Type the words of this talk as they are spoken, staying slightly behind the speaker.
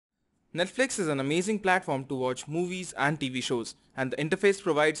Netflix is an amazing platform to watch movies and TV shows, and the interface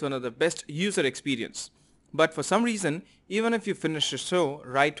provides one of the best user experience. But for some reason, even if you finish a show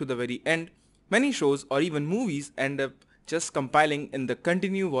right to the very end, many shows or even movies end up just compiling in the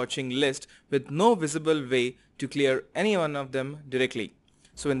continue watching list with no visible way to clear any one of them directly.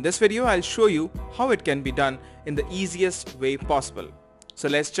 So in this video, I'll show you how it can be done in the easiest way possible. So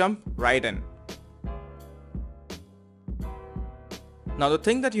let's jump right in. Now the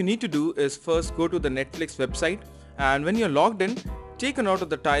thing that you need to do is first go to the Netflix website, and when you're logged in, take a note of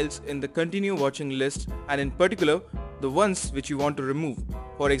the tiles in the continue watching list, and in particular the ones which you want to remove.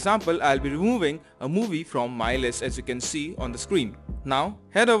 For example, I'll be removing a movie from my list, as you can see on the screen. Now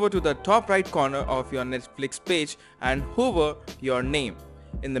head over to the top right corner of your Netflix page and hover your name.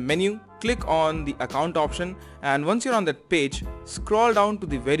 In the menu, click on the account option, and once you're on that page, scroll down to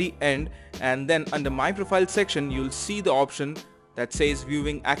the very end, and then under my profile section you'll see the option that says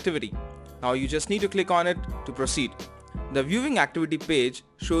viewing activity. Now you just need to click on it to proceed. The viewing activity page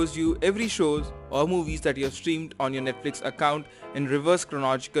shows you every shows or movies that you have streamed on your Netflix account in reverse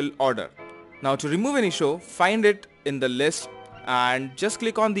chronological order. Now to remove any show, find it in the list and just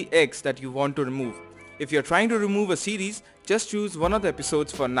click on the X that you want to remove. If you're trying to remove a series, just choose one of the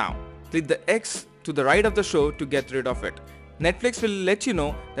episodes for now. Click the X to the right of the show to get rid of it. Netflix will let you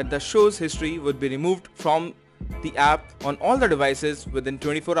know that the show's history would be removed from the app on all the devices within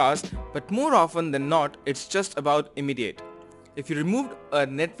 24 hours, but more often than not, it's just about immediate. If you removed a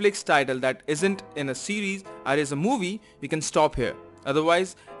Netflix title that isn't in a series or is a movie, you can stop here.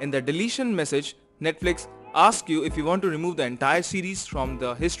 Otherwise, in the deletion message, Netflix asks you if you want to remove the entire series from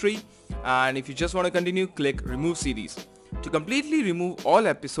the history, and if you just want to continue, click remove series to completely remove all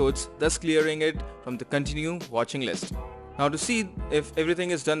episodes, thus clearing it from the continue watching list. Now to see if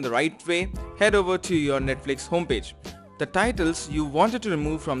everything is done the right way, head over to your Netflix homepage. The titles you wanted to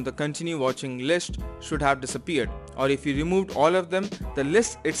remove from the continue watching list should have disappeared, or if you removed all of them, the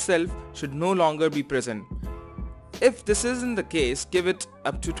list itself should no longer be present. If this isn't the case, give it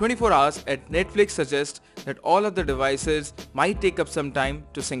up to 24 hours as Netflix suggests that all of the devices might take up some time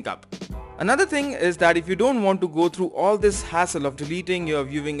to sync up. Another thing is that if you don't want to go through all this hassle of deleting your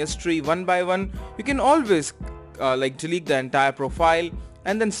viewing history one by one, you can always delete the entire profile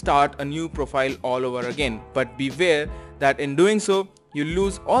and then start a new profile all over again. But beware that in doing so, you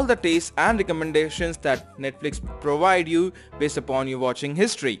lose all the tastes and recommendations that Netflix provide you based upon your watching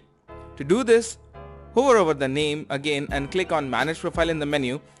history. To do this, hover over the name again and click on manage profile in the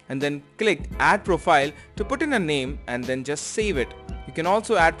menu, and then click add profile to put in a name and then just save it. You can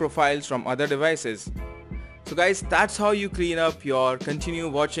also add profiles from other devices. So guys, that's how you clean up your continue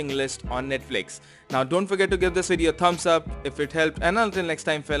watching list on Netflix. Now don't forget to give this video a thumbs up if it helped, and until next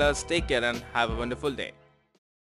time fellas, take care and have a wonderful day.